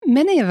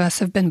Many of us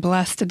have been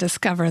blessed to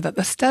discover that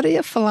the study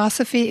of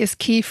philosophy is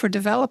key for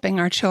developing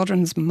our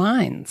children's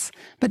minds.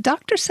 But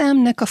Dr.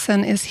 Sam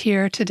Nicholson is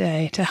here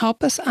today to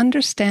help us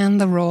understand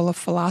the role of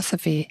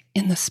philosophy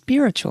in the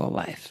spiritual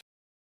life.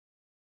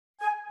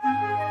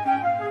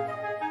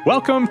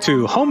 Welcome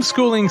to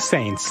Homeschooling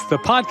Saints, the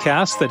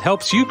podcast that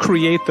helps you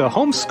create the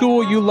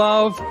homeschool you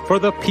love for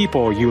the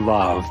people you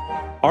love.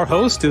 Our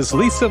host is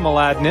Lisa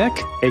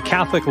Mladinich, a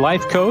Catholic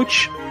life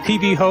coach,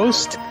 TV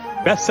host,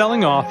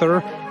 best-selling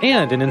author,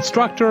 and an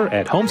instructor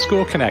at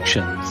Homeschool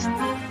Connections.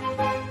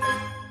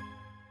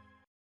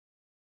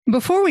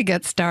 Before we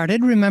get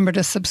started, remember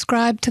to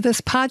subscribe to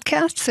this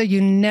podcast so you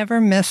never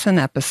miss an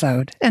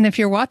episode. And if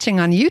you're watching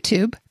on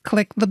YouTube,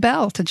 click the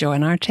bell to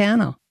join our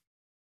channel.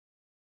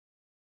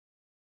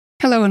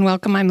 Hello and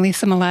welcome. I'm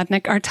Lisa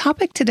Mladinich. Our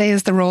topic today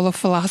is the role of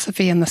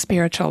philosophy in the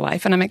spiritual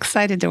life, and I'm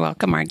excited to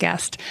welcome our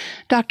guest.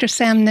 Dr.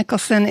 Sam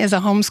Nicholson is a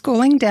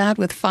homeschooling dad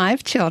with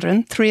 5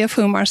 children, 3 of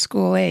whom are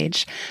school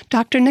age.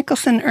 Dr.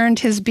 Nicholson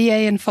earned his BA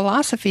in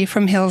philosophy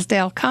from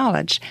Hillsdale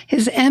College,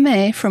 his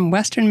MA from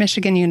Western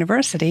Michigan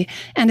University,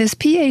 and his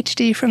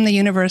PhD from the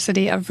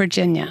University of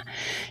Virginia.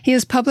 He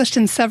has published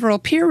in several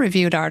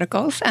peer-reviewed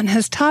articles and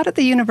has taught at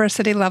the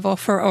university level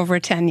for over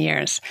 10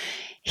 years.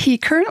 He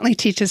currently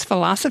teaches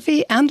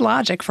philosophy and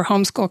logic for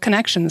Homeschool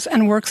Connections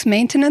and works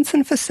maintenance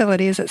and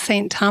facilities at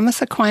St.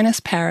 Thomas Aquinas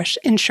Parish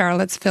in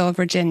Charlottesville,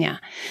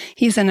 Virginia.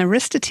 He's an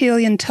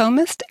Aristotelian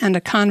Thomist and a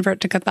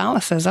convert to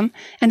Catholicism,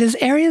 and his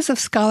areas of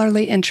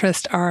scholarly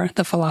interest are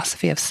the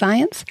philosophy of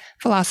science,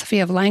 philosophy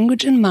of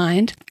language and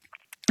mind,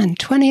 and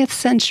 20th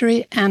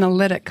century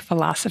analytic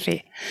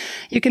philosophy.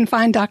 You can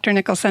find Dr.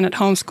 Nicholson at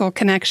Homeschool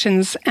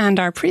Connections and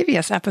our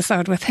previous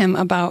episode with him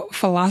about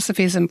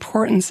philosophy's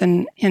importance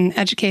in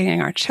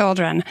educating our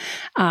children.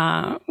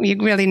 You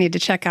really need to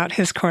check out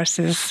his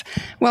courses.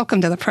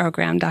 Welcome to the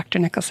program, Dr.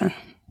 Nicholson.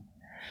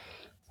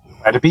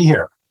 Glad to be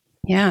here.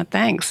 Yeah,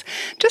 thanks.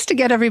 Just to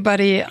get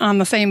everybody on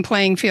the same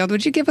playing field,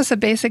 would you give us a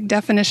basic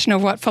definition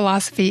of what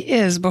philosophy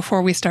is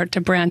before we start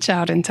to branch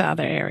out into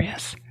other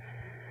areas?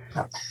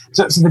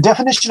 So the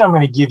definition I'm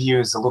going to give you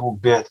is a little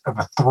bit of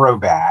a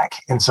throwback,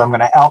 and so I'm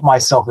going to out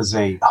myself as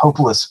a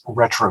hopeless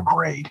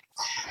retrograde.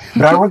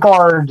 But I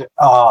regard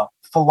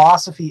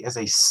philosophy as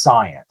a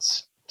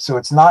science. So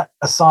it's not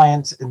a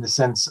science in the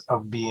sense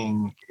of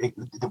being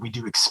that we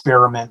do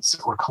experiments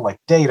or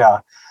collect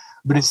data,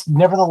 but it's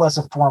nevertheless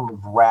a form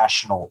of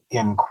rational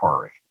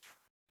inquiry.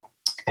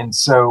 And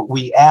so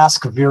we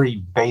ask very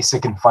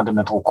basic and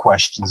fundamental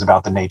questions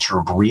about the nature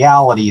of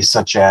reality,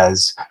 such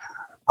as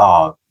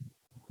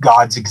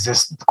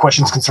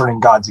questions concerning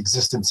God's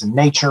existence in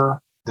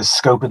nature, the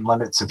scope and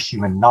limits of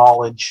human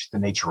knowledge, the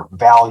nature of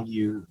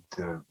value,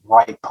 the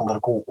right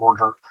political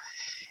order.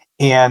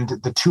 And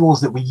the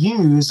tools that we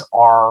use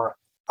are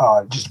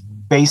just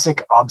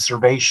basic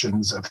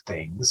observations of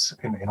things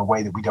in a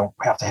way that we don't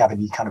have to have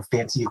any kind of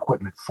fancy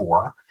equipment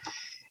for.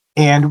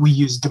 And we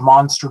use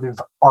demonstrative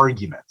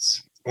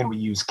arguments, and we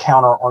use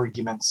counter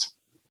arguments,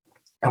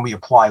 and we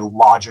apply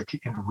logic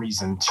and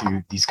reason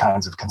to these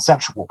kinds of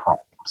conceptual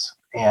problems.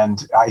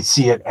 And I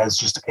see it as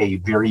just a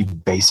very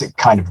basic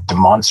kind of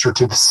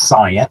demonstrative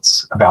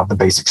science about the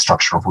basic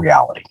structure of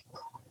reality.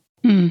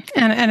 And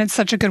it's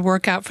such a good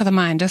workout for the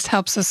mind, just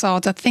helps us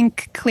all to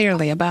think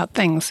clearly about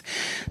things.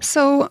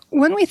 So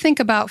when we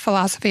think about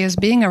philosophy as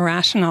being a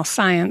rational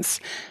science,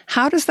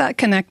 how does that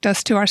connect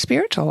us to our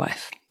spiritual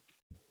life?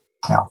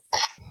 Yeah.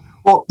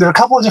 Well, there are a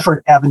couple of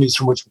different avenues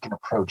from which we can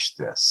approach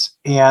this.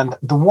 And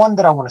the one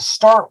that I want to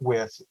start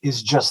with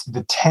is just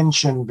the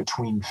tension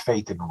between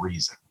faith and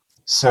reason.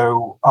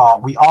 So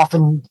we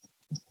often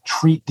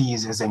treat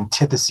these as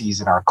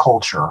antitheses in our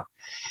culture.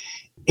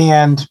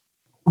 And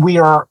we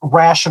are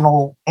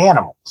rational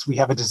animals. We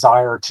have a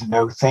desire to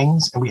know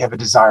things, and we have a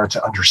desire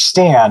to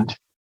understand.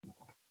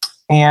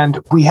 And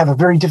we have a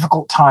very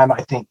difficult time,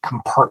 I think,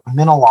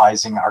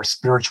 compartmentalizing our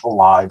spiritual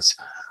lives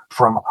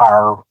from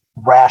our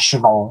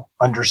rational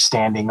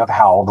understanding of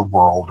how the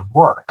world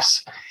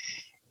works.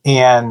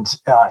 And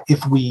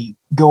if we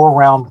go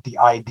around with the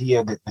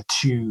idea that the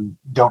two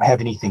don't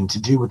have anything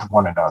to do with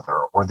one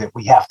another, or that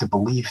we have to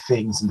believe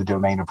things in the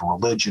domain of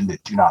religion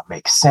that do not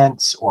make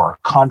sense or are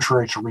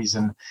contrary to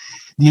reason,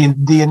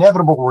 the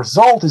inevitable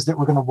result is that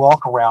we're going to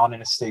walk around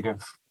in a state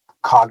of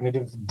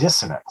cognitive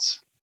dissonance.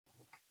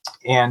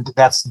 And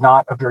that's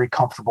not a very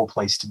comfortable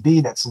place to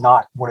be. That's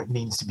not what it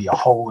means to be a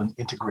whole and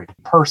integrated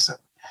person,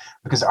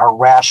 because our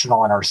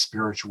rational and our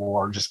spiritual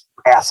are just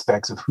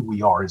aspects of who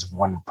we are as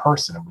one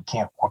person, and we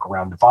can't walk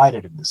around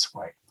divided in this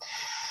way.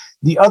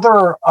 The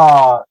other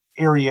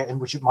area in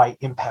which it might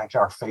impact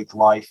our faith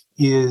life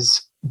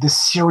is the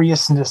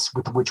seriousness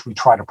with which we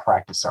try to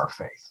practice our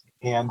faith.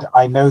 And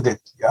I know that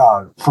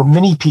for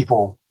many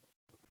people,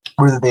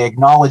 whether they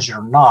acknowledge it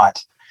or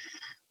not,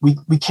 we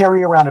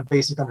carry around a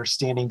basic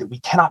understanding that we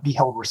cannot be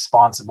held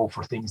responsible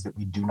for things that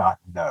we do not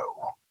know,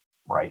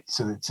 right?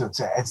 So it's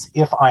as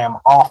if I am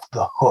off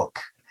the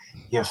hook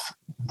if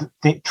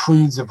the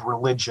truths of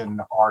religion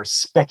are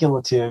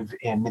speculative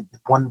and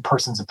one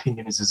person's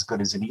opinion is as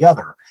good as any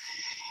other.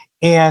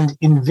 And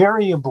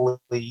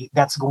invariably,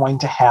 that's going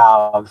to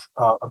have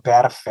a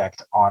bad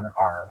effect on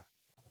our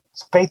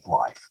faith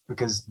life,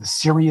 because the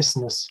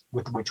seriousness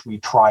with which we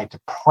try to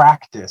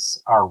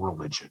practice our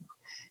religion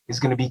is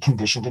going to be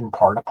conditioned in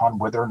part upon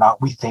whether or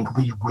not we think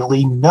we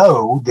really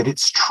know that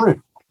it's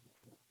true.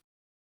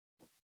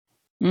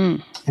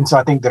 And so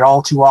I think that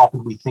all too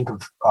often we think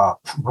of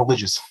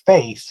religious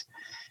faith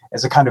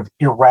as a kind of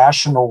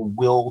irrational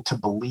will to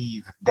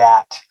believe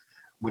that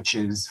which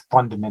is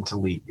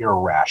fundamentally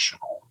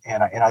irrational.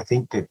 And I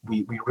think that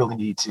we really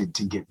need to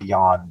get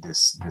beyond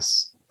this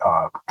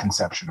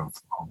conception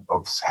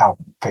of how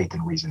faith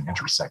and reason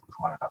intersect with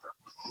one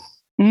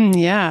another.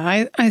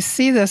 Yeah, I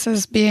see this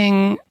as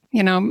being,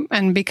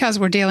 and because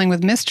we're dealing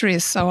with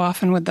mysteries so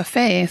often with the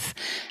faith,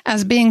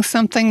 as being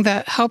something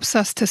that helps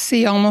us to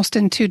see almost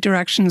in two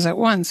directions at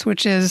once,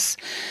 which is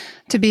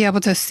to be able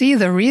to see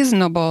the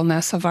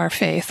reasonableness of our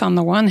faith on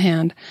the one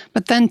hand,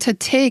 but then to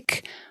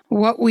take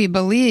what we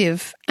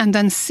believe and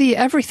then see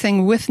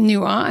everything with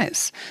new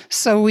eyes.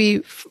 So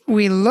we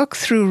look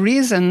through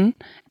reason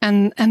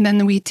and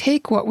then we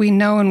take what we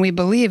know and we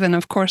believe. And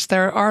of course,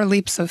 there are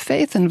leaps of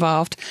faith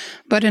involved,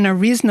 but in a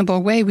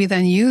reasonable way, we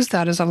then use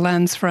that as a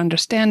lens for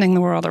understanding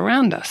the world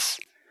around us.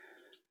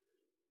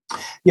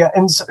 Yeah,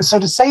 and so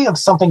to say of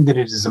something that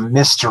it is a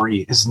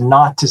mystery is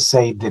not to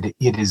say that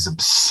it is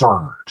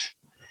absurd.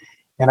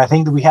 And I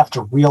think that we have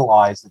to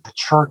realize that the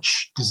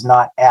church does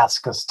not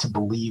ask us to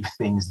believe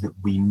things that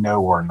we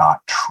know are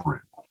not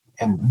true.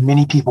 And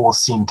many people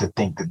seem to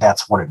think that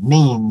that's what it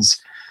means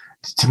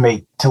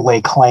to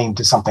lay claim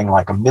to something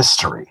like a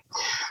mystery.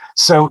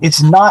 So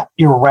it's not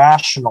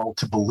irrational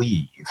to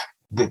believe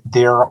that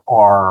there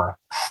are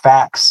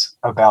facts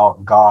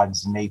about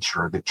God's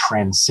nature that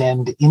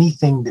transcend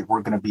anything that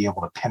we're going to be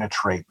able to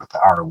penetrate with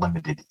our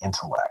limited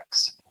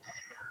intellects.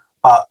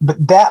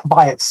 But that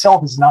by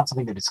itself is not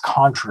something that is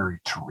contrary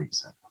to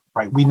reason,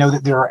 right? We know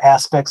that there are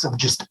aspects of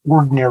just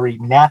ordinary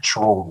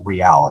natural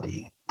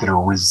reality that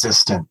are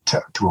resistant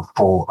to a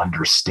full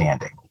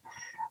understanding.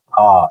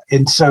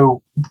 And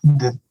so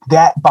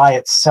that by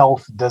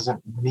itself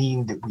doesn't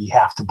mean that we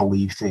have to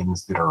believe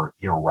things that are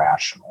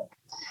irrational.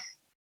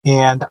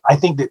 And I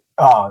think that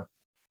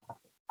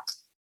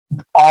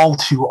all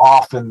too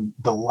often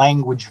the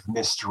language of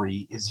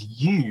mystery is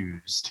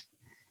used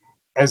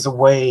as a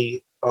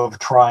way of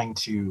trying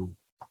to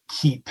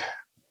keep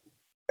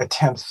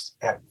attempts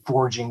at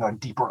forging a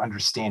deeper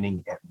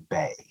understanding at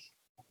bay.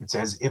 It's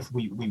as if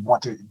we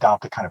want to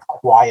adopt a kind of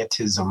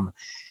quietism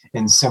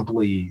and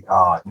simply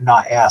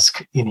not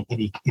ask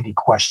any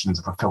questions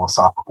of a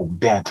philosophical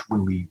bent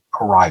when we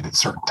arrive at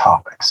certain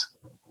topics.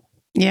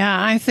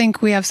 Yeah, I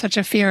think we have such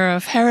a fear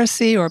of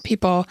heresy or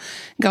people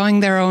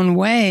going their own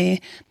way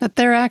that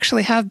there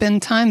actually have been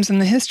times in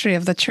the history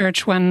of the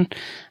church when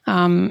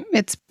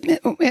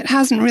it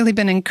hasn't really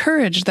been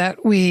encouraged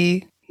that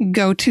we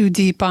go too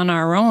deep on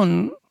our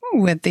own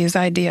with these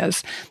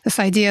ideas. This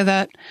idea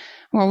that,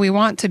 well, we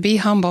want to be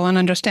humble and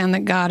understand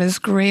that God is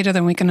greater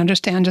than we can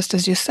understand, just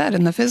as you said,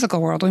 in the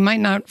physical world. We might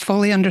not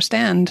fully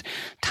understand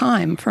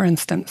time, for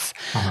instance,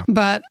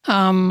 but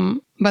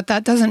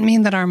that doesn't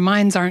mean that our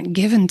minds aren't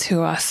given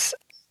to us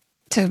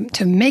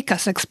to make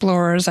us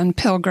explorers and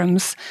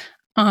pilgrims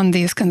on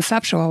these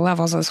conceptual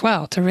levels as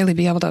well, to really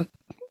be able to,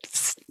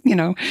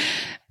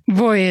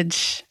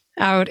 voyage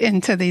out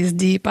into these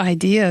deep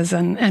ideas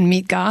and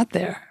meet God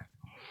there.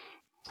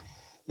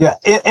 Yeah,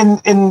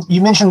 and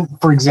you mentioned,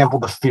 for example,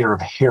 the fear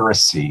of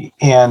heresy.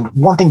 And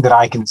one thing that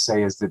I can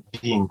say is that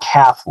being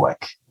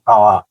Catholic,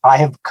 I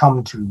have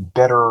come to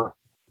better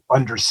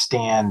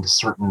understand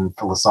certain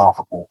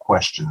philosophical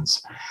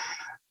questions,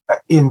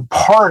 in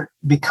part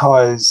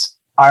because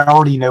I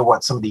already know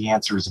what some of the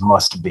answers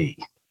must be.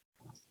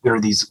 There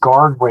are these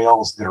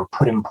guardrails that are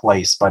put in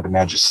place by the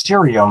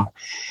magisterium,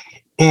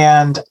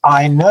 and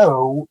I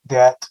know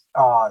that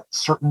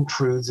certain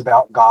truths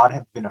about God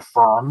have been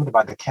affirmed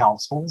by the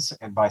councils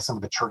and by some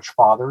of the church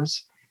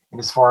fathers. And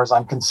as far as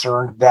I'm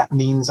concerned, that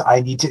means I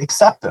need to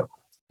accept them.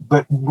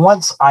 But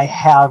once I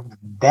have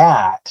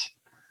that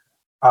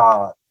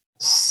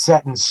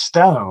set in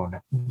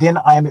stone, then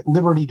I am at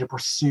liberty to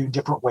pursue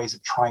different ways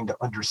of trying to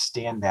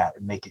understand that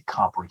and make it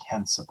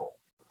comprehensible.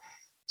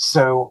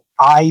 So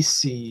I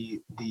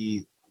see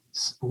the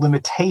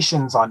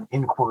limitations on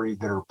inquiry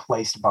that are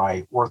placed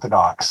by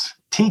Orthodox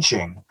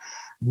teaching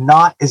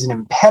not as an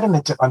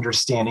impediment to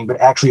understanding,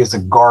 but actually as a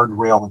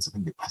guardrail and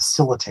something that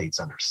facilitates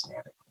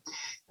understanding.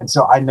 And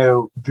so I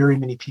know very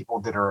many people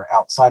that are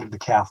outside of the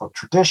Catholic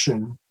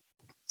tradition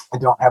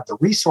and don't have the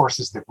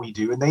resources that we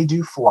do, and they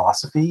do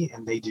philosophy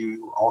and they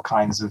do all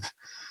kinds of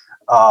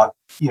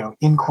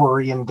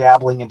inquiry and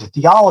dabbling into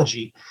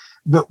theology.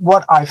 But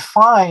what I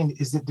find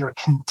is that they're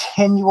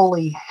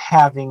continually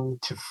having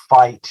to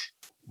fight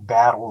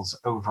battles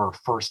over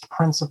first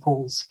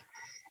principles,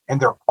 and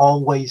they're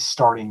always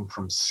starting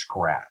from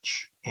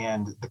scratch.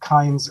 And the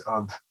kinds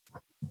of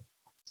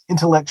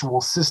intellectual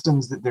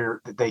systems that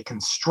they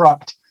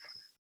construct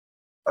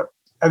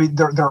I mean,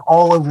 they're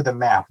all over the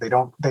map. They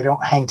don't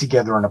hang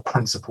together in a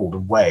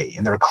principled way,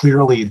 and they're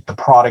clearly the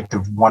product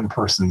of one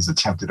person's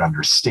attempted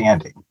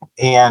understanding.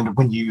 And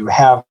when you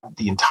have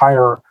the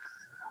entire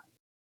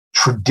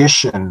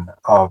tradition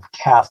of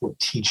Catholic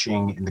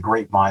teaching in the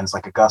great minds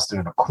like Augustine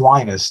and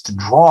Aquinas to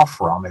draw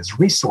from as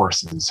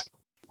resources,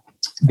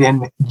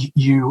 then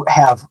you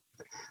have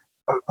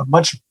a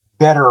much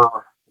better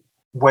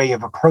way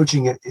of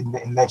approaching it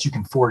in that you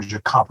can forge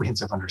a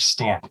comprehensive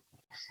understanding.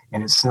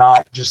 And it's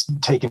not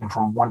just taken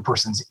from one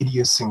person's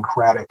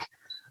idiosyncratic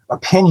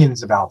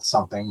opinions about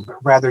something,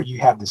 but rather you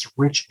have this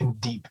rich and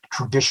deep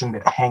tradition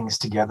that hangs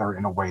together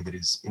in a way that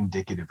is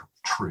indicative of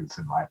truth,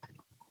 in my opinion.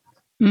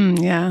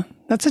 Yeah,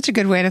 that's such a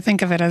good way to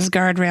think of it as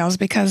guardrails,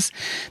 because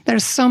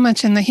there's so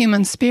much in the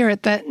human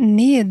spirit that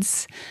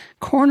needs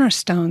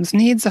cornerstones,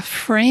 needs a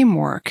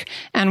framework.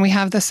 And we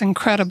have this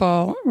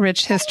incredible,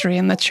 rich history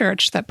in the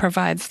church that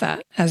provides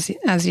that, as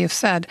you've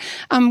said.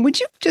 Would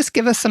you just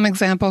give us some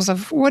examples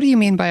of what do you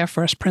mean by a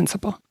first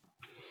principle?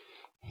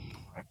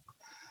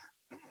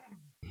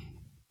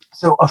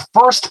 So a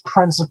first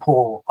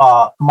principle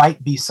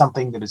might be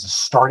something that is a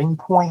starting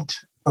point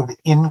of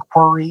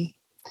inquiry,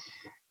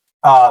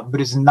 but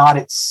is not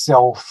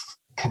itself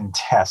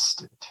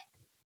contested.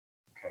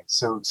 Okay,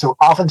 so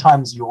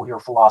oftentimes you'll hear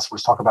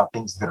philosophers talk about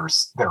things that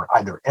are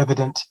either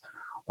evident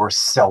or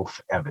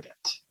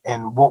self-evident,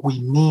 and what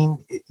we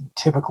mean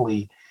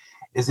typically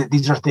is that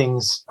these are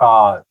things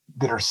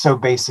that are so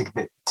basic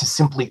that to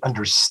simply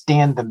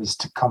understand them is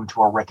to come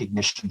to a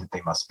recognition that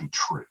they must be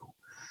true.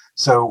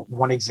 So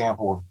one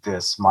example of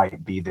this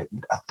might be that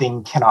a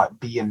thing cannot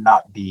be and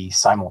not be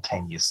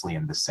simultaneously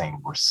in the same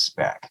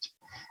respect.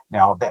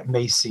 Now, that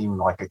may seem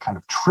like a kind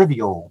of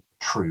trivial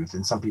truth,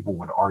 and some people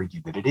would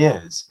argue that it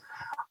is.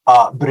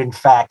 But in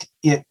fact,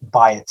 it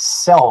by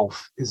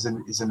itself is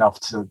enough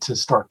to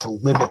start to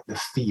limit the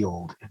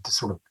field and to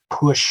sort of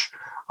push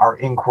our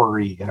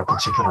inquiry in a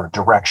particular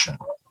direction.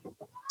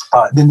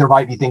 Then there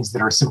might be things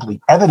that are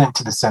simply evident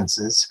to the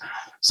senses,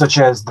 such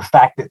as the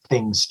fact that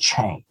things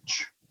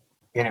change.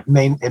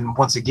 And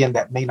once again,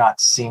 that may not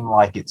seem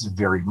like it's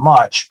very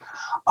much,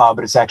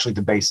 but it's actually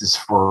the basis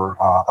for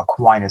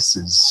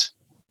Aquinas's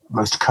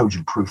most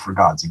cogent proof for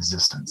God's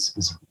existence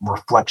is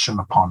reflection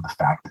upon the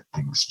fact that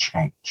things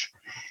change.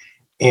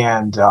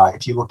 And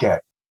if you look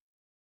at,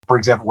 for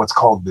example, what's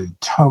called the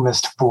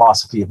Thomist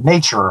philosophy of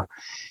nature,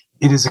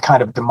 it is a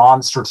kind of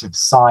demonstrative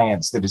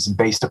science that is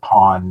based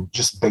upon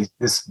just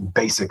this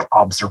basic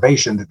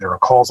observation that there are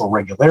causal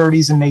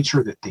regularities in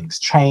nature, that things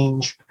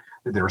change,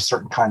 that there are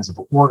certain kinds of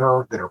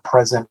order that are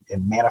present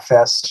and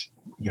manifest,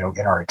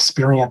 in our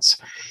experience.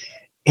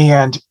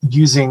 And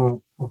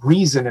using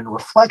reason and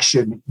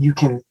reflection, you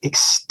can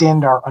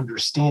extend our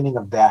understanding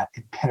of that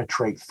and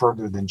penetrate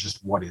further than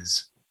just what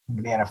is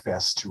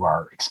manifest to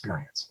our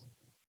experience.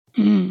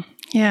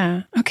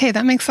 Yeah. Okay,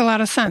 that makes a lot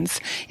of sense.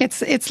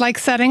 It's like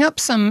setting up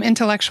some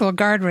intellectual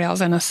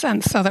guardrails in a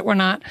sense, so that we're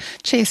not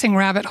chasing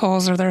rabbit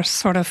holes or they're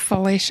sort of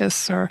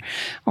fallacious or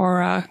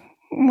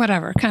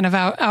whatever, kind of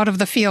out of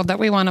the field that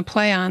we want to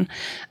play on.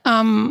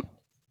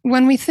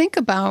 When we think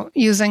about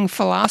using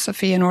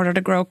philosophy in order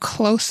to grow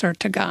closer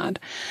to God,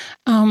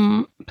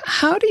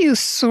 how do you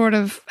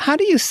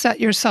set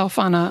yourself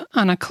on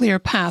a clear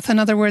path? In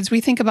other words, we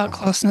think about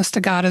closeness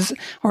to God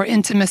or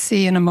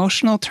intimacy in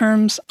emotional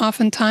terms,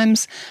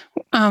 oftentimes,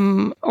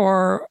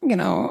 or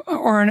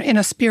in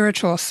a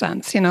spiritual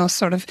sense,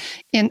 sort of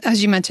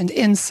as you mentioned,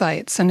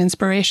 insights and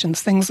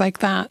inspirations, things like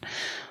that.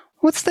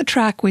 What's the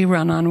track we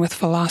run on with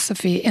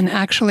philosophy in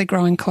actually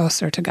growing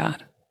closer to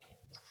God?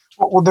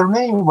 Well, there are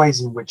many ways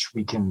in which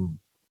we can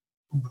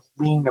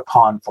lean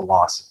upon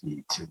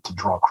philosophy to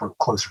draw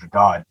closer to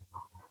God.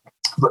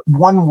 But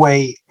one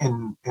way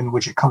in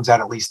which it comes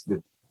out, at least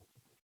that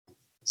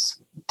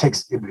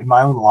takes in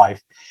my own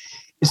life,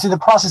 is through the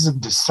process of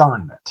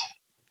discernment.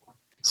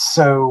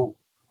 So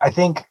I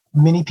think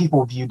many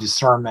people view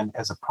discernment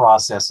as a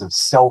process of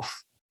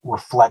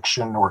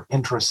self-reflection or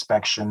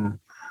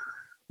introspection,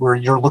 where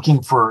you're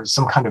looking for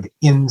some kind of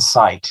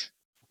insight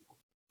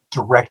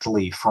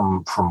directly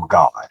from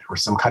God or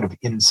some kind of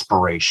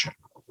inspiration.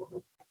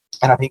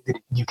 And I think that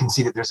you can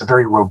see that there's a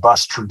very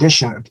robust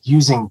tradition of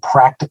using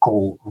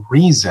practical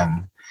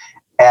reason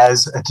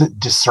as a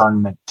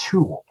discernment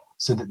tool,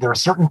 so that there are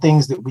certain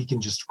things that we can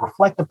just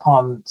reflect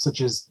upon,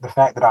 such as the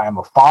fact that I am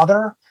a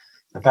father,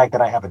 the fact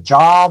that I have a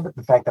job,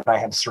 the fact that I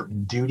have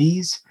certain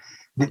duties,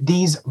 that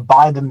these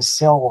by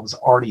themselves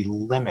already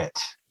limit,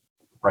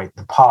 right,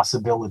 the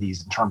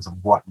possibilities in terms of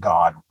what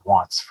God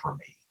wants for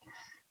me,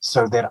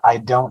 so that I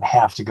don't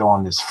have to go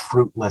on this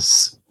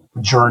fruitless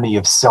journey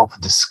of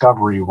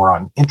self-discovery where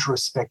I'm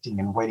introspecting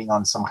and waiting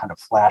on some kind of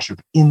flash of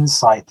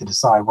insight to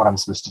decide what I'm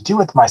supposed to do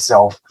with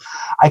myself.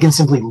 I can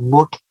simply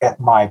look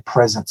at my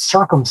present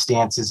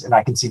circumstances and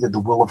I can see that the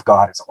will of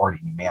God is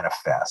already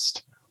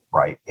manifest,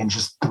 right? And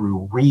just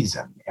through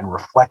reason and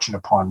reflection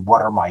upon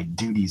what are my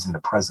duties in the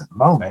present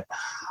moment,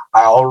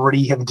 I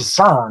already have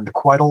discerned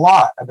quite a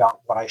lot about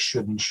what I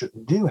should and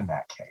shouldn't do in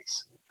that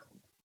case.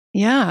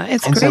 Yeah,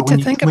 it's great to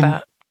think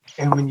about.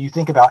 And when you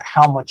think about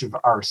how much of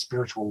our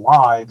spiritual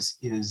lives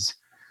is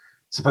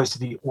supposed to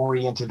be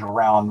oriented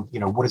around,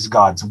 what is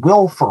God's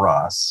will for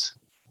us?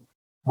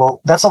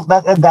 Well,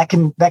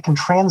 that can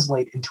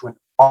translate into an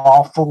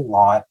awful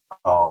lot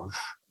of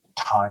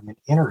time and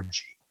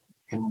energy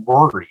and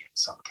worry in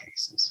some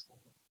cases.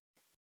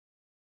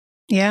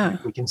 Yeah.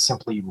 If we can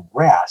simply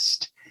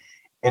rest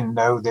and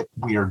know that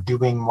we are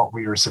doing what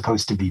we are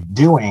supposed to be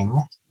doing,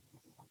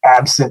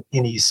 absent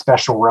any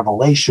special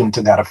revelation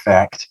to that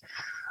effect,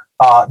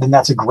 then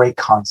that's a great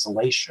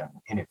consolation,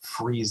 and it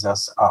frees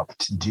us up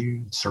to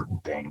do certain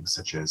things,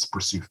 such as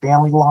pursue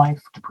family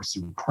life, to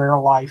pursue prayer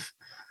life,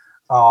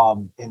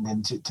 and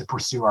then to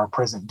pursue our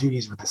present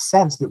duties with the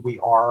sense that we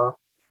are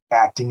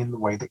acting in the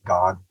way that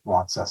God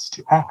wants us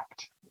to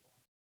act.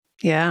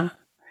 Yeah.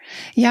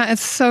 Yeah,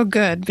 it's so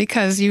good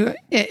because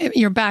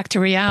you're back to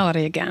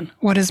reality again.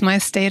 What is my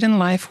state in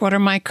life? What are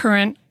my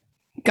current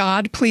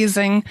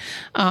God-pleasing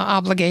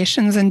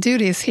obligations and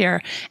duties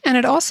here? And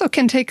it also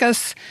can take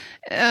us,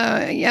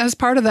 as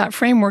part of that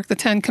framework, the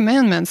Ten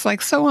Commandments.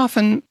 Like so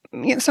often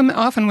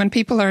when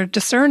people are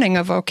discerning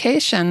a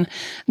vocation,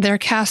 they're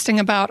casting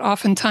about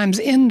oftentimes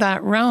in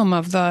that realm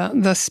of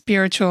the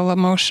spiritual,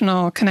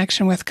 emotional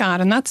connection with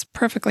God, and that's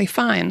perfectly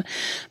fine.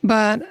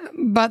 But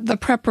the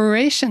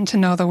preparation to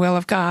know the will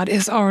of God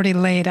is already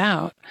laid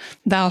out.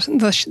 Thou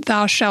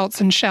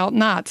shalts and shalt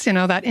nots,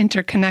 that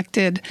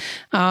interconnected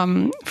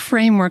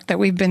framework that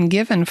we've been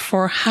given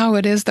for how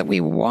it is that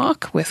we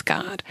walk with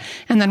God.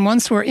 And then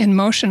once we're in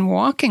motion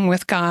walking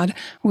with God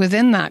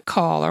within that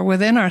call or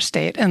within our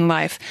state in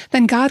life,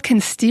 then God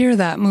can steer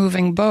that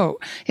moving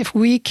boat. If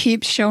we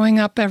keep showing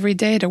up every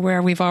day to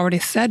where we've already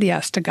said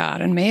yes to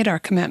God and made our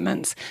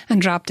commitments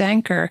and dropped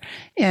anchor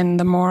in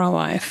the moral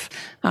life,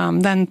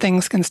 then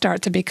things can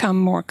start to become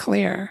more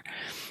clear.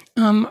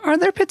 Are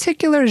there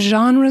particular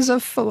genres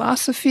of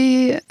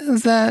philosophy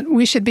that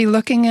we should be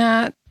looking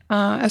at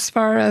as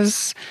far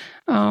as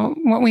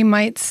what we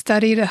might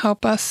study to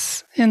help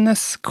us in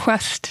this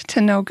quest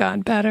to know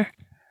God better?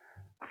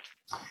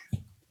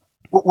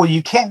 Well,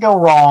 you can't go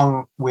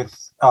wrong with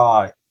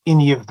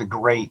any of the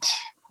great,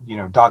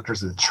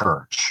 doctors of the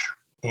church.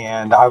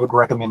 And I would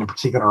recommend in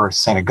particular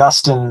St.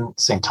 Augustine,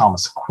 St.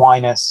 Thomas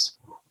Aquinas.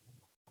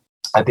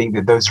 I think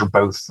that those are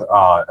both,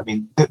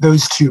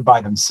 those two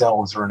by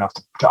themselves are enough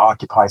to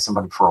occupy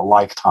somebody for a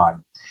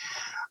lifetime.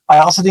 I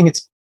also think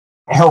it's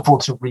helpful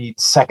to read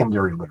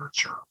secondary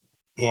literature.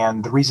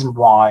 And the reason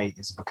why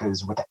is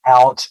because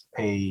without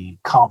a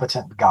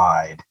competent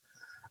guide,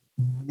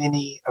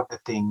 many of the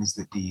things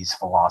that these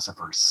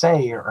philosophers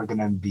say are going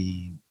to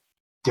be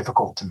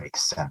difficult to make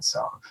sense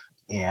of.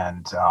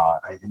 And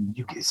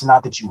it's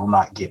not that you will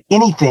not get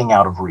anything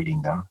out of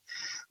reading them,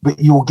 but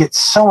you will get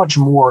so much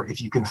more if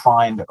you can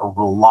find a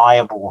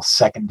reliable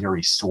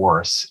secondary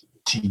source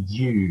to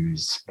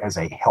use as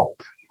a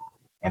help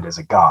and as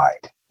a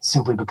guide,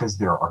 simply because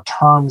there are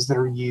terms that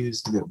are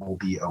used that will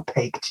be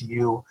opaque to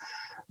you.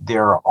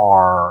 There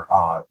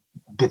are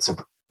bits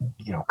of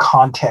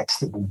context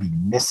that will be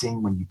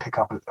missing when you pick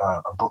up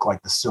a book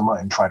like the Summa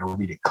and try to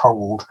read it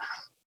cold.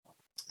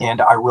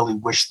 And I really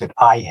wish that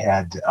I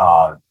had,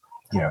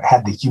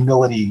 had the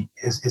humility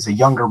as a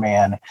younger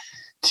man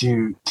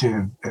to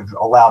have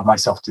allowed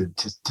myself to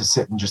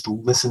sit and just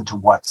listen to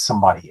what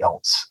somebody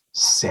else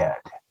said,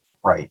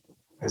 right?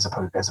 As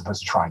opposed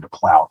to trying to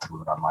plow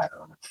through it on my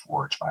own and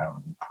forge my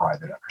own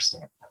private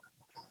understanding.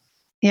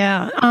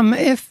 Yeah.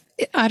 If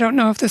I don't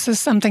know if this is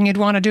something you'd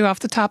want to do off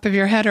the top of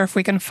your head or if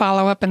we can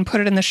follow up and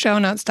put it in the show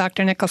notes,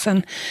 Dr.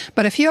 Nicholson,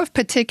 but if you have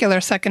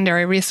particular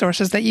secondary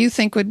resources that you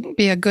think would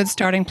be a good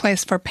starting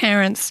place for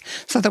parents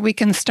so that we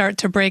can start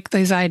to break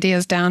these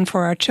ideas down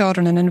for our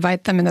children and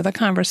invite them into the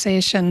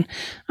conversation,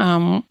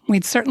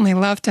 we'd certainly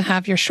love to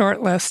have your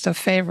short list of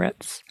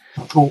favorites.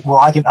 Well,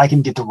 I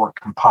can get to work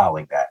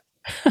compiling that.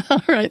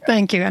 All right,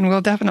 thank you. And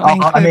we'll definitely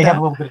include I may that. have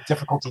a little bit of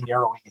difficulty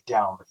narrowing it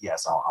down, but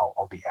yes,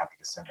 I'll be happy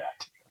to send that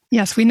to you.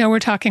 Yes, we know we're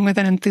talking with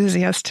an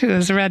enthusiast who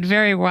has read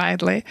very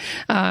widely.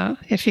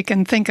 If you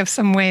can think of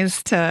some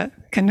ways to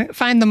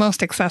find the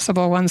most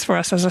accessible ones for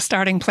us as a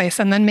starting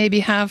place, and then maybe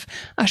have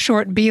a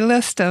short B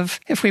list of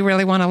if we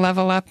really want to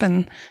level up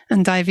and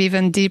dive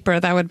even deeper,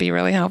 that would be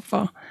really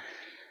helpful.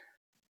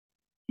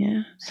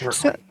 Yeah.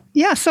 Certainly.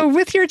 So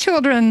with your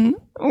children,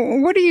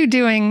 what are you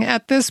doing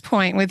at this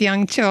point with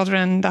young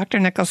children, Dr.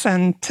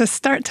 Nicholson, to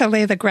start to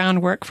lay the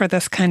groundwork for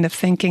this kind of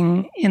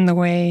thinking in the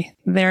way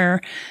they're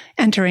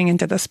entering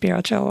into the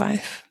spiritual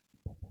life?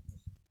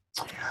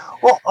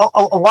 Well,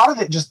 a lot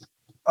of it just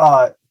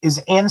is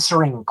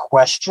answering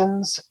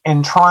questions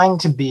and trying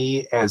to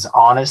be as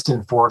honest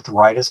and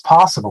forthright as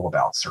possible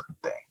about certain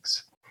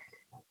things.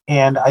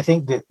 And I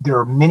think that there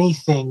are many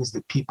things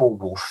that people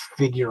will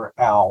figure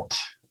out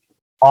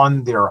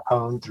on their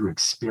own through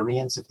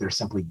experience if they're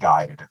simply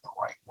guided in the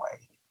right way.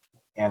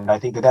 And I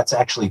think that that's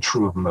actually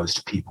true of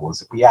most people, is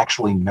that we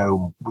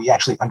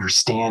actually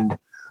understand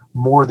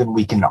more than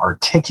we can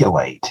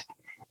articulate.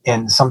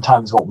 And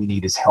sometimes what we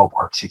need is help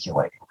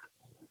articulating.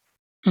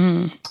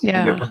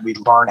 Yeah. And when we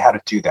learn how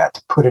to do that,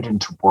 to put it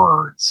into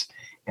words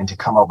and to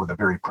come up with a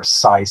very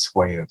precise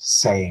way of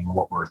saying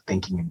what we're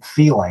thinking and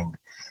feeling,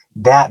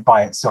 that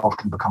by itself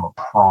can become a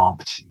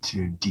prompt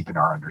to deepen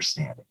our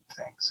understanding of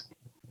things.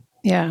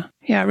 Yeah.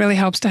 Yeah. It really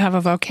helps to have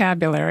a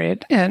vocabulary.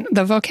 And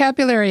the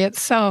vocabulary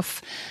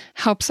itself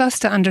helps us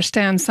to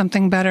understand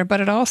something better,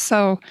 but it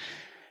also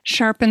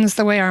sharpens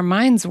the way our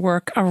minds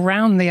work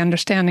around the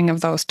understanding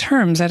of those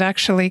terms. It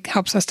actually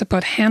helps us to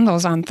put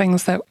handles on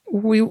things that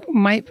we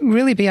might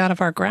really be out of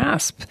our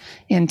grasp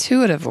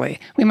intuitively.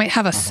 We might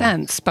have a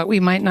sense, but we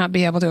might not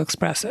be able to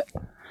express it.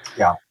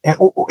 Yeah.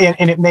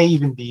 And it may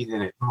even be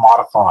that it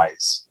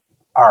modifies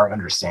our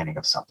understanding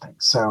of something.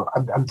 So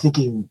I'm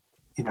thinking,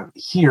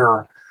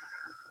 here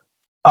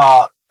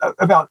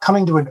about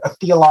coming to a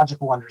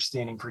theological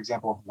understanding, for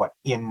example, of what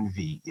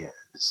envy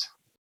is.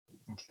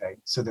 Okay,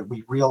 so that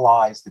we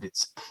realize that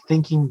it's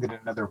thinking that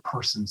another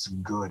person's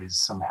good is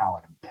somehow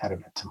an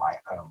impediment to my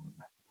own.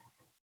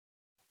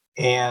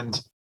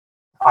 And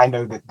I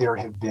know that there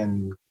have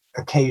been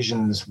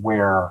occasions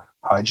where,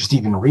 just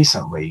even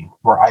recently,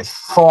 where I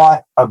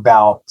thought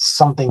about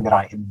something that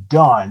I had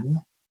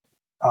done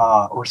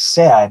or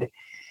said,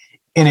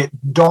 and it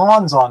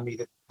dawns on me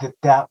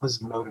that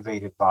was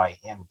motivated by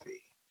envy.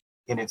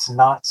 And it's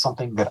not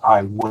something that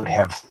I would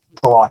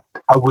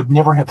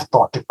never have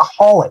thought to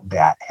call it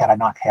that had I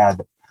not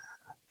had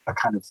a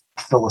kind of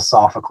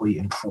philosophically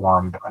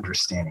informed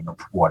understanding of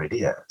what it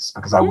is,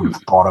 because I would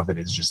have thought of it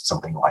as just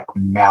something like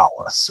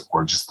malice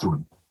or just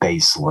through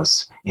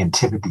baseless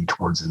antipathy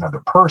towards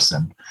another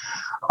person,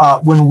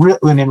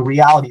 when in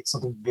reality it's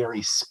something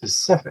very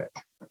specific.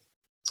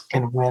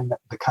 And when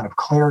the kind of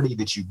clarity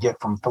that you get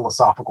from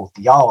philosophical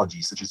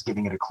theology, such as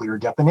giving it a clear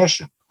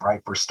definition,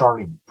 right, for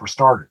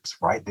starters,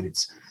 right, that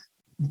it's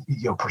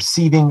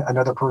perceiving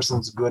another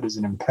person's good as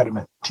an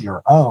impediment to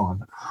your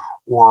own,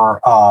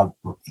 or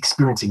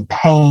experiencing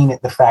pain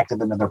at the fact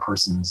of another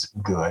person's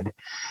good,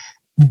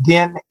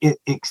 then it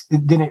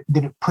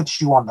puts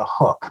you on the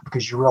hook,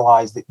 because you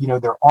realize that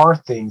there are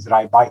things that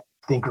I might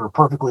think are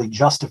perfectly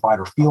justified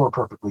or feel are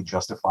perfectly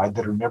justified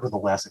that are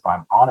nevertheless, if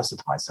I'm honest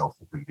with myself,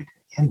 rooted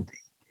in envy.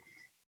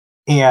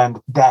 And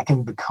that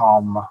can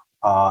become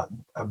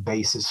a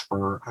basis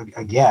for,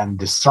 again,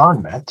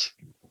 discernment.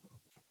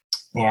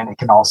 And it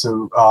can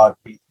also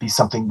be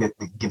something that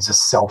gives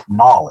us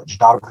self-knowledge,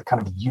 not of the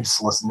kind of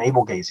useless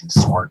navel-gazing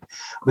sort,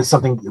 but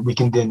something that we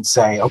can then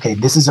say, okay,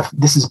 this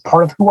is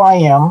part of who I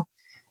am.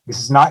 This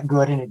is not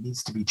good and it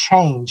needs to be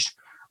changed.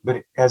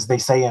 But as they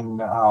say in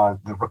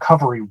the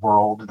recovery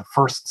world, the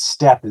first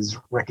step is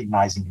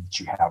recognizing that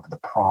you have the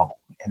problem.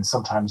 And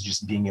sometimes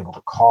just being able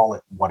to call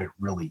it what it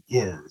really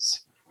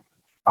is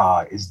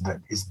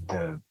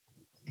the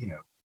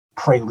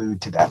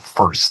prelude to that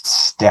first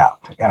step.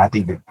 And I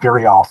think that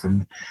very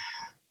often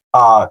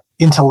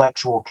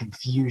intellectual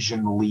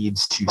confusion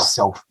leads to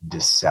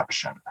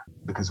self-deception,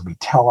 because we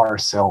tell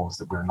ourselves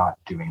that we're not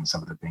doing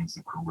some of the things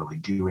that we're really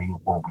doing,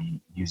 or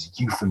we use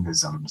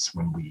euphemisms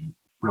when we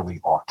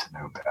really ought to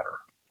know better.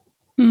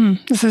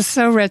 This is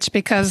so rich,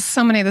 because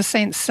so many of the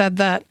saints said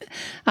that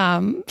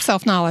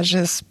self-knowledge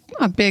is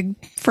a big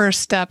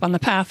first step on the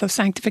path of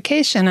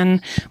sanctification.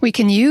 And we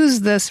can use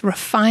this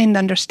refined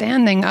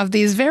understanding of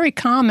these very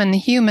common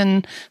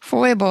human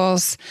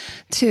foibles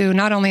to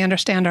not only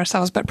understand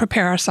ourselves, but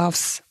prepare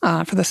ourselves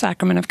for the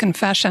sacrament of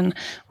confession.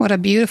 What a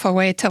beautiful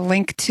way to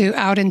link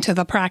out into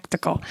the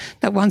practical,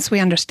 that once we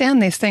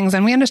understand these things,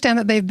 and we understand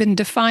that they've been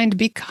defined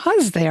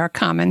because they are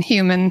common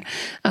human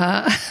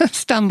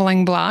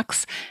stumbling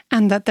blocks,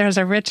 and that there's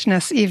a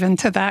richness even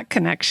to that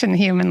connection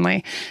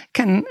humanly,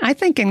 can, I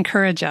think,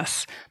 encourage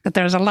us that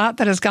there's a lot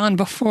that has gone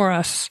before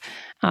us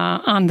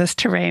on this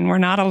terrain. We're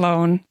not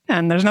alone,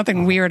 and there's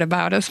nothing weird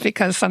about us,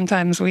 because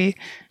sometimes we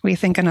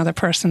think another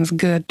person's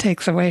good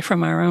takes away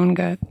from our own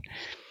good.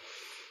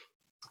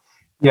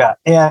 Yeah,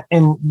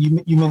 and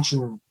you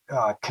mentioned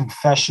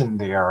confession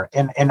there,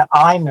 and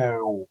I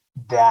know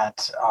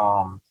that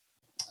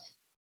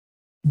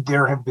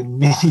there have been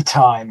many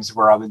times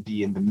where I would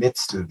be in the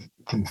midst of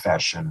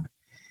confession,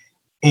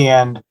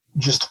 and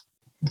just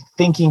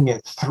thinking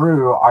it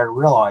through, I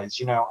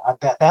realized,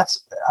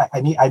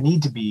 I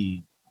need to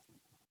be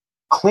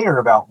clear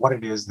about what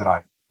it is that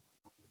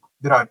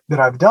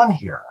I've done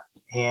here,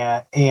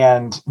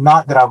 and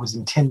not that I was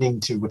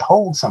intending to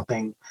withhold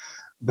something,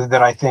 but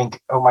that I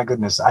think, oh my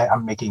goodness,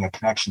 I'm making a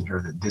connection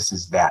here that this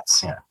is that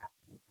sin,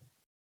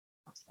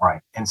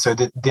 right? And so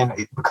that then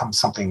it becomes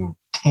something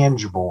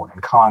tangible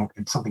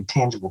and something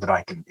tangible that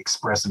I can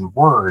express in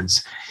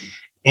words,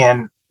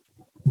 and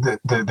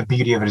the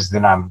beauty of it is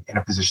then I'm in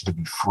a position to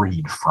be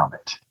freed from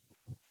it.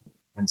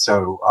 And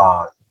so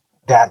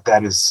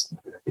that is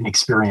an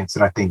experience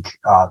that I think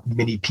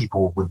many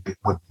people would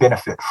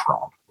benefit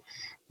from,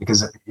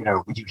 because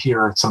you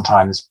hear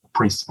sometimes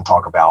priests will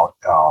talk about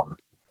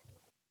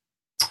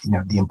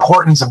the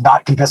importance of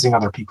not confessing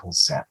other people's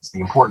sins, the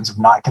importance of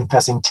not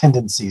confessing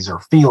tendencies or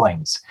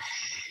feelings.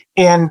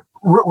 And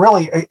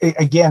really,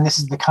 again, this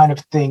is the kind of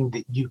thing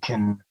that you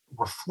can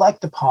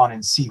reflect upon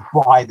and see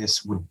why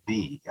this would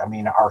be. I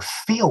mean, our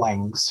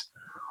feelings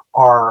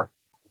are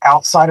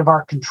outside of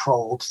our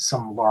control to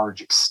some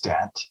large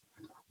extent.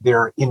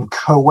 They're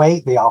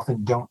inchoate. They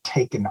often don't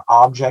take an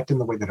object in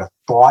the way that a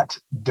thought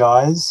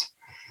does.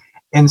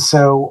 And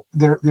so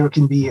there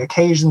can be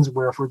occasions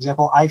where, for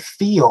example, I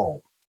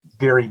feel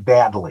very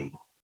badly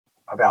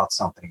about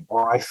something,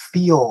 or I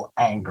feel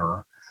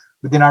anger,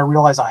 but then I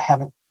realize I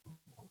haven't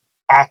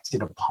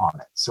acted upon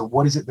it. So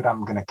what is it that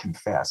I'm going to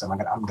confess? I'm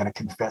going to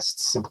confess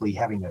simply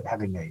having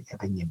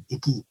an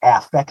icky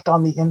affect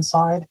on the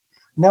inside.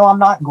 No, I'm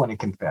not going to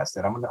confess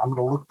that. I'm going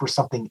to look for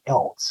something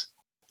else.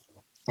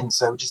 And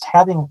so just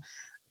having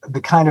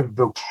the kind of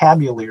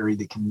vocabulary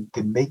that can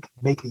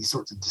make these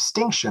sorts of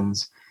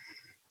distinctions,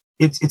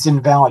 it's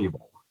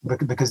invaluable,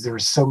 because there are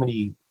so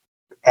many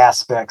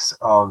aspects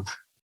of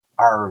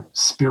our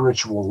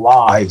spiritual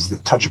lives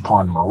that touch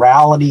upon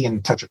morality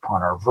and touch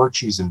upon our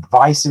virtues and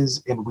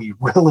vices. And we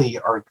really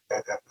are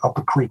up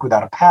a creek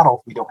without a paddle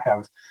if we don't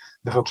have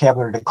the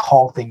vocabulary to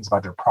call things by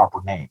their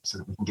proper name, so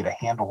that we can get a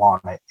handle on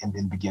it and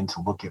then begin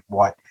to look at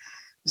what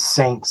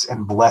saints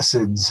and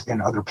blesseds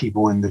and other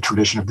people in the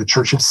tradition of the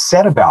church have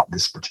said about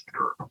this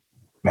particular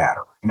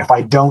matter. And if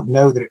I don't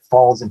know that it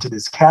falls into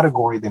this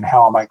category, then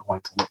how am I going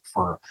to look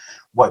for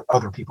what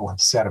other people have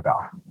said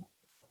about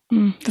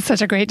it? That's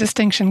such a great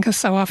distinction, because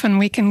so often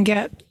we can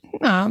get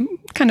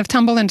kind of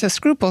tumble into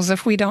scruples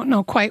if we don't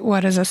know quite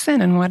what is a sin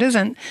and what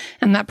isn't.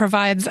 And that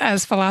provides,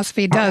 as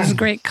philosophy does,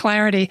 great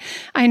clarity.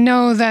 I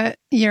know that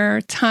your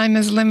time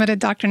is limited,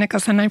 Dr.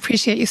 Nicholson. I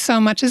appreciate you so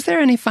much. Is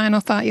there any final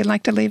thought you'd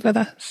like to leave with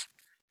us?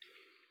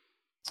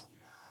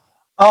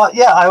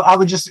 I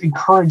would just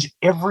encourage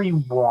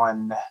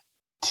everyone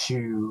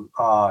to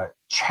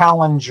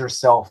challenge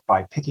yourself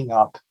by picking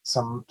up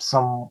some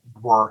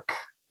work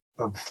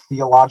of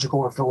theological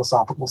or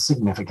philosophical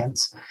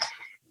significance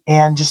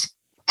and just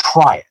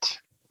try it,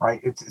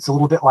 right? It's a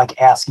little bit like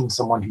asking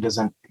someone who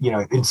doesn't,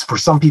 for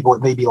some people,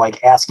 it may be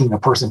like asking a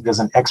person who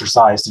doesn't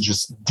exercise to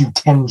just do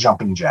 10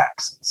 jumping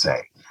jacks,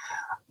 say.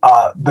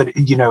 But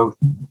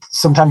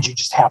sometimes you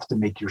just have to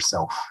make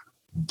yourself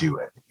do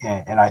it.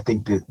 And I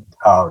think that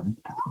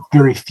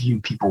very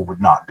few people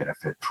would not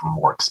benefit from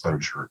more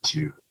exposure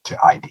to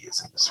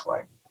ideas in this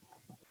way.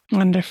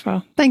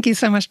 Wonderful. Thank you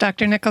so much,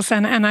 Dr.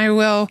 Nicholson. And I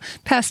will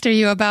pester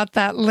you about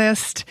that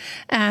list,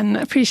 and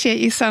appreciate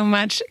you so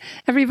much.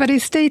 Everybody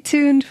stay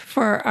tuned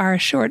for our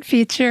short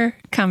feature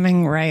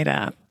coming right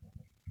up.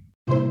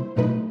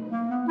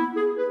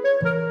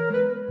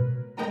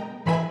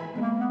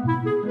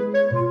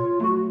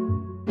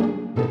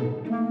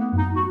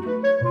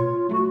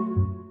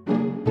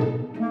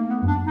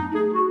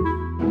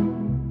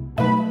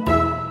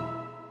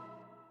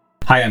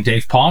 Hi, I'm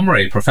Dave Palmer,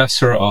 a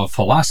professor of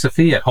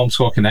philosophy at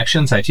Homeschool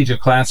Connections. I teach a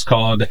class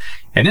called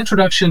An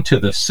Introduction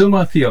to the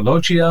Summa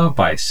Theologia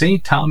by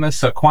St.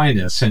 Thomas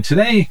Aquinas. And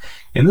today,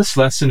 in this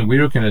lesson, we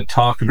are going to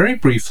talk very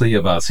briefly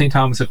about St.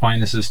 Thomas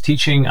Aquinas'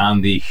 teaching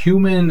on the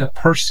human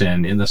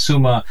person in the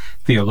Summa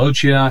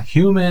Theologia,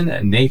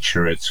 human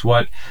nature. It's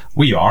what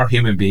we are,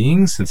 human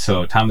beings. And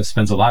so Thomas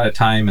spends a lot of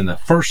time in the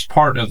first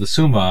part of the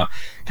Summa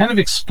kind of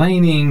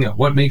explaining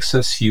what makes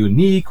us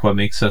unique, what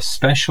makes us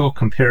special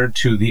compared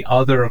to the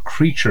other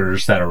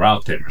creatures that are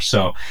out there.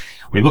 So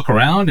we look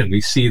around and we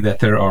see that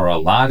there are a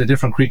lot of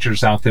different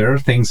creatures out there,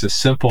 things as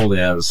simple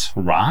as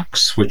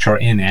rocks, which are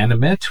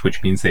inanimate,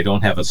 which means they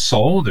don't have a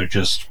soul. They're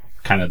just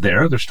kind of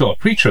there. They're still a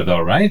creature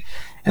though, right?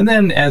 And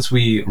then as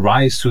we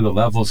rise through the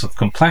levels of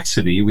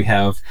complexity, we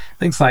have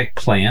things like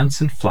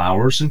plants and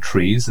flowers and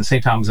trees. And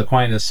St. Thomas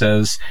Aquinas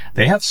says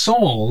they have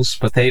souls,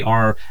 but they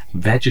are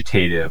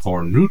vegetative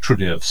or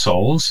nutritive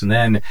souls. And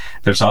then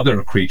there's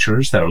other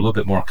creatures that are a little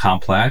bit more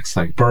complex,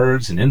 like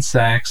birds and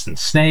insects and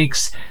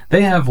snakes.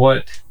 They have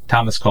what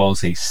Thomas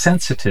calls a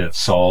sensitive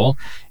soul.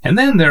 And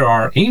then there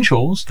are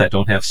angels that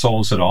don't have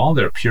souls at all.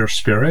 They're pure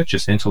spirit,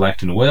 just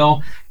intellect and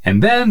will.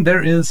 And then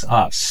there is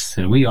us.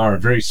 And we are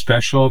very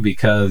special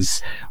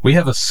because we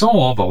have a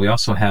soul, but we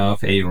also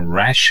have a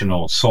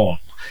rational soul.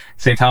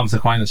 St. Thomas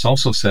Aquinas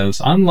also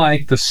says,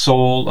 unlike the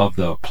soul of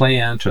the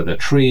plant or the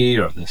tree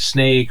or the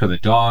snake or the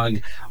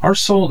dog, our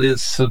soul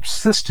is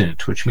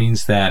subsistent, which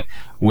means that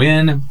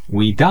when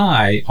we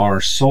die, our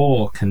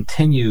soul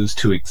continues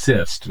to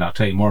exist. And I'll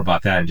tell you more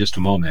about that in just a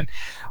moment.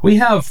 We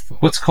have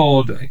what's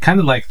called kind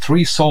of like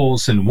three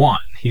souls in one.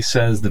 He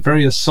says the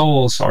various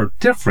souls are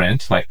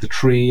different, like the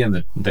tree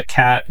and the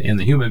cat and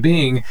the human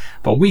being,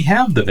 but we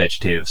have the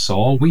vegetative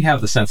soul, we have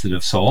the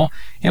sensitive soul,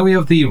 and we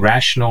have the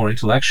rational or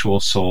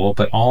intellectual soul,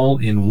 but all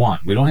in one.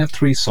 We don't have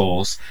three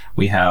souls.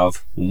 We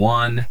have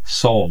one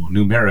soul,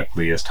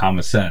 numerically, as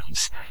Thomas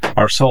says.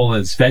 Our soul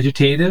is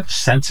vegetative,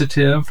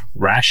 sensitive,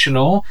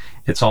 rational.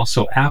 It's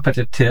also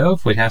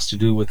appetitive, which has to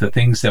do with the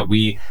things that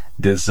we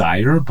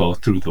desire,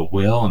 both through the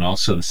will and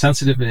also the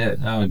sensitive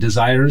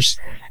desires.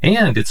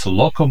 And it's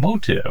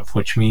locomotive,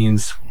 which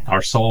means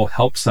our soul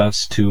helps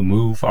us to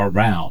move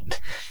around.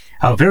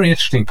 A very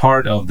interesting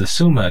part of the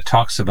Summa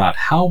talks about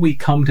how we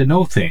come to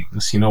know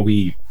things.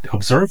 We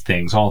observe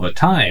things all the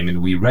time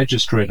and we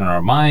register it in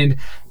our mind.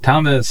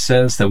 Thomas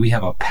says that we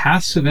have a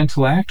passive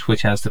intellect,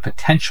 which has the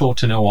potential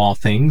to know all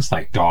things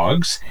like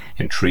dogs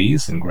and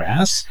trees and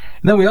grass.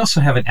 And then we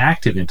also have an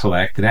active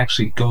intellect that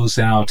actually goes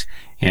out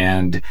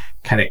and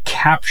kind of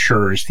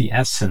captures the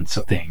essence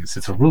of things.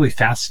 It's a really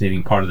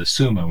fascinating part of the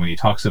Summa when he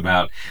talks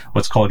about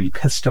what's called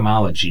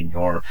epistemology,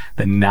 or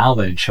the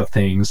knowledge of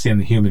things in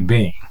the human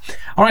being.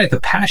 All right, the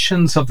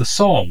passions of the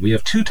soul. We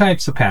have two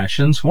types of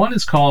passions. One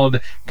is called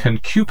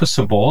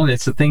concupiscible, and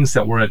it's the things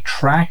that we're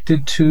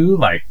attracted to,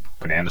 like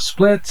banana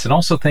splits, and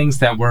also things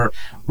that we're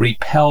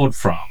repelled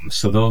from.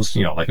 So those,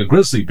 like a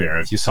grizzly bear,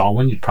 if you saw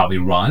one, you'd probably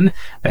run.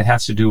 That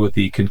has to do with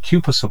the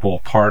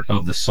concupiscible part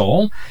of the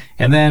soul.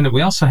 And then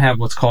we also have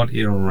what's called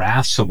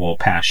irascible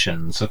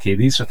passions. Okay,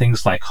 these are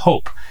things like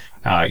hope.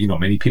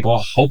 Many people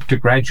hope to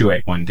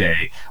graduate one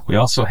day. We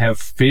also have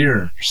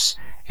fears,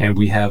 and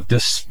we have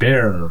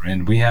despair,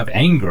 and we have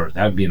anger.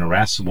 That would be an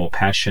irascible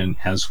passion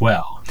as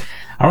well.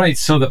 All right,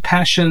 so the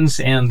passions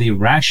and the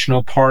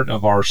rational part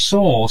of our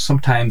soul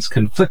sometimes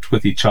conflict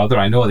with each other.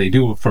 I know they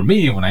do for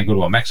me when I go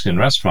to a Mexican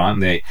restaurant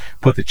and they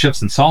put the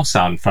chips and salsa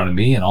out in front of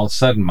me, and all of a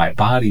sudden my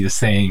body is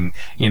saying,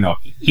 eat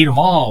them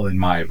all. And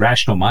my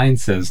rational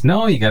mind says,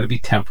 no, you got to be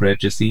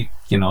temperate. Just eat,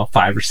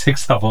 5 or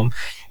 6 of them.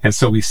 And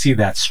so we see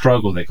that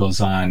struggle that goes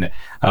on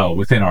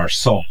within our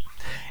soul.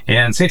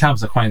 And St.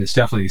 Thomas Aquinas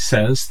definitely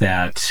says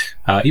that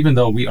even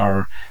though we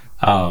are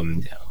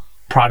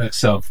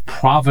products of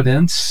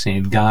providence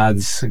and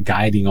God's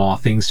guiding all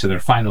things to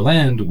their final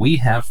end, we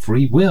have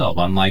free will.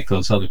 Unlike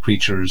those other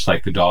creatures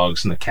like the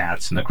dogs and the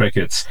cats and the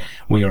crickets,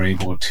 we are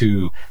able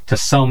to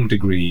some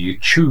degree,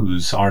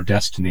 choose our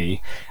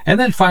destiny.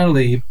 And then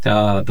finally,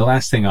 the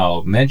last thing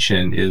I'll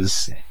mention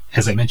is,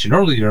 as I mentioned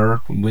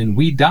earlier, when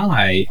we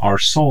die, our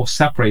soul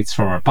separates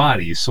from our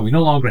body. So we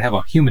no longer have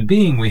a human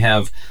being, we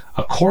have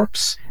a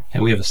corpse,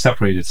 and we have a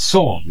separated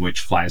soul, which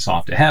flies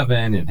off to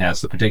heaven and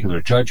has the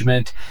particular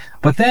judgment.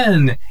 But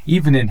then,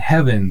 even in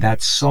heaven,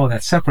 that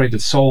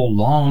separated soul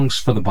longs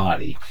for the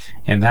body.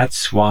 And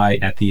that's why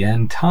at the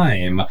end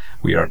time,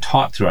 we are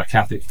taught through our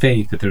Catholic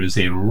faith that there is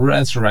a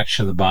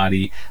resurrection of the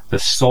body. The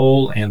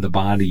soul and the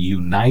body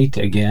unite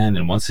again.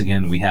 And once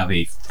again, we have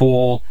a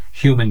full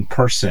human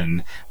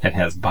person that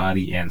has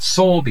body and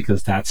soul,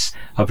 because that's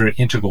a very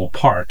integral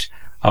part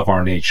of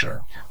our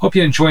nature. Hope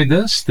you enjoyed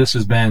this. This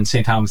has been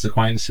St. Thomas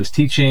Aquinas'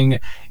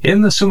 teaching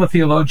in the Summa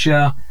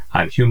Theologia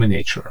on human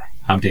nature.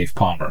 I'm Dave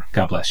Palmer.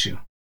 God bless you.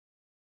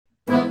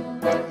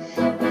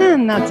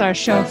 And that's our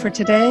show for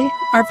today.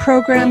 Our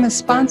program is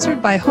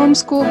sponsored by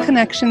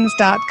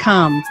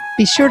homeschoolconnections.com.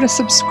 Be sure to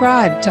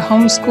subscribe to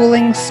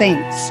Homeschooling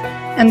Saints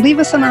and leave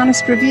us an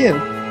honest review.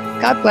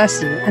 God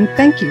bless you, and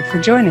thank you for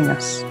joining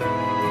us.